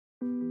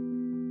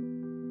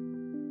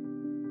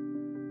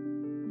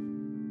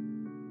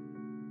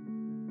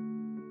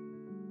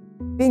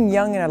Being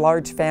young in a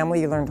large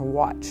family, you learn to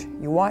watch.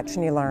 You watch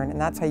and you learn, and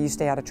that's how you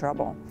stay out of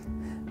trouble,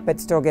 but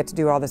still get to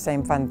do all the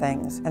same fun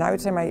things. And I would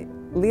say my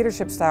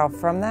leadership style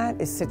from that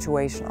is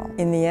situational.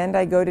 In the end,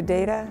 I go to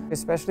data,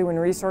 especially when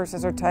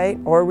resources are tight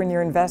or when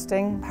you're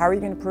investing. How are you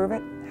going to prove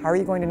it? How are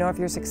you going to know if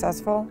you're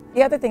successful?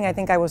 The other thing I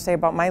think I will say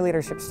about my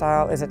leadership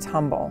style is it's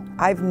humble.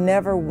 I've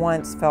never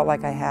once felt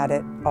like I had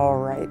it all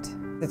right.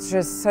 It's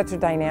just such a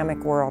dynamic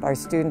world. Our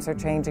students are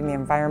changing, the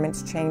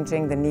environment's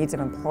changing, the needs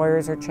of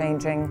employers are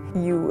changing.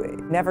 You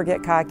never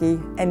get cocky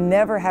and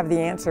never have the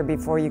answer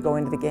before you go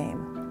into the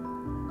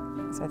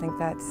game. So I think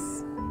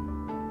that's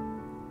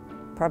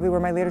probably where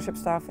my leadership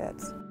style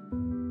fits.